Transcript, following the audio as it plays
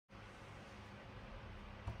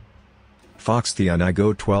Foxtheon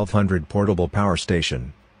iGo1200 Portable Power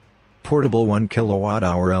Station. Portable 1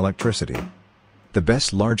 kWh electricity. The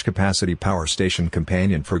best large capacity power station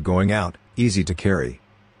companion for going out, easy to carry.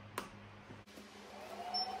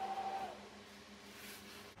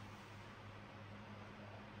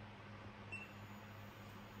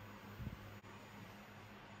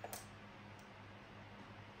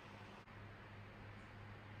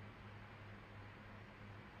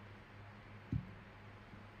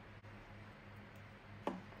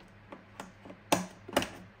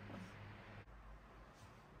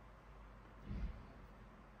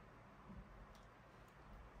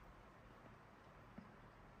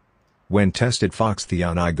 When tested,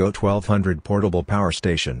 Foxtheon iGo1200 Portable Power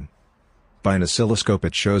Station. By an oscilloscope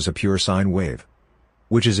it shows a pure sine wave,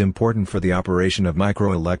 which is important for the operation of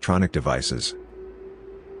microelectronic devices.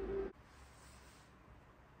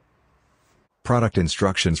 Product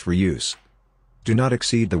instructions for use. Do not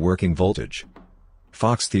exceed the working voltage.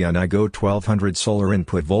 Foxtheon iGo1200 solar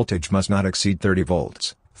input voltage must not exceed 30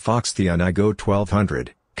 volts. Foxtheon iGo1200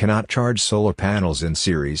 cannot charge solar panels in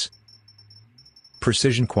series.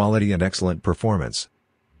 Precision quality and excellent performance.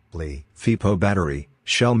 Li-FePO battery,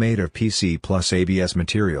 shell made of PC plus ABS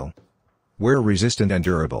material. Wear resistant and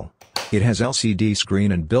durable. It has LCD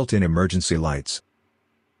screen and built-in emergency lights.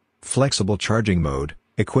 Flexible charging mode,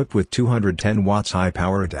 equipped with 210 watts high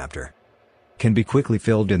power adapter. Can be quickly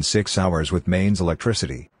filled in 6 hours with mains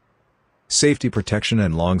electricity. Safety protection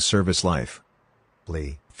and long service life.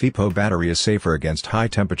 Li-FePO battery is safer against high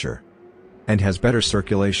temperature and has better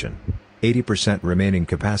circulation. 80% remaining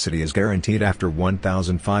capacity is guaranteed after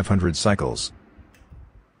 1,500 cycles.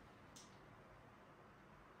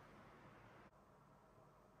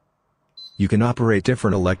 You can operate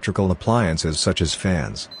different electrical appliances such as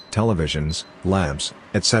fans, televisions, lamps,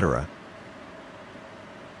 etc.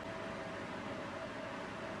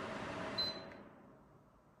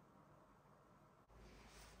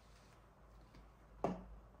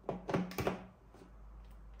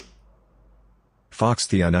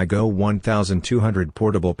 Foxtheon iGo1200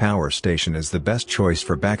 Portable Power Station is the best choice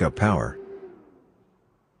for backup power.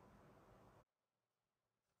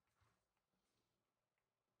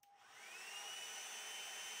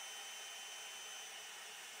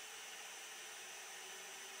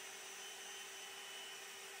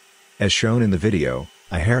 As shown in the video,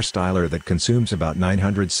 a hair styler that consumes about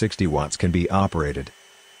 960 watts can be operated.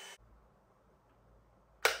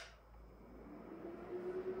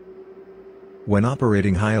 When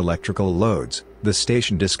operating high electrical loads, the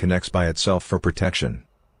station disconnects by itself for protection.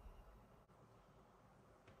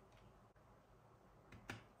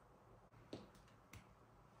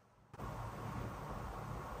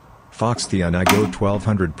 Foxtheon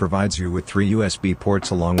iGo1200 provides you with 3 USB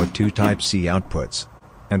ports along with 2 Type-C outputs,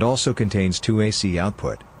 and also contains 2 AC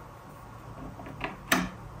output.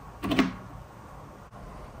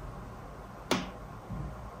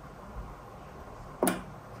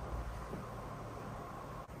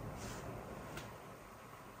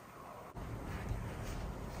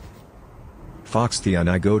 Foxtheon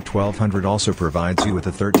iGo1200 also provides you with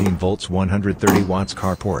a 13 volts 130 watts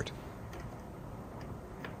car port.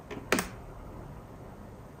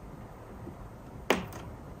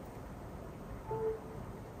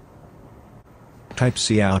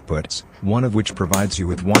 Type-C outputs, one of which provides you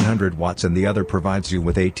with 100 watts and the other provides you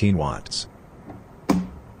with 18 watts.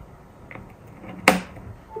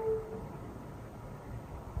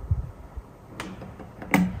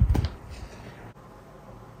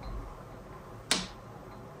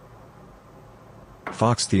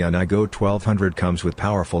 Foxtheon iGo1200 comes with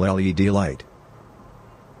powerful LED light.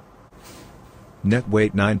 Net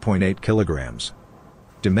weight 9.8 kilograms.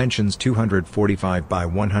 Dimensions 245 by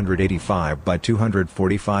 185 by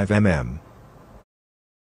 245 mm.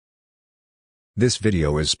 This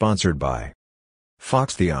video is sponsored by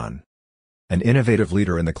Foxtheon, an innovative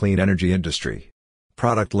leader in the clean energy industry.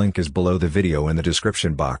 Product link is below the video in the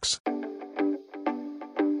description box.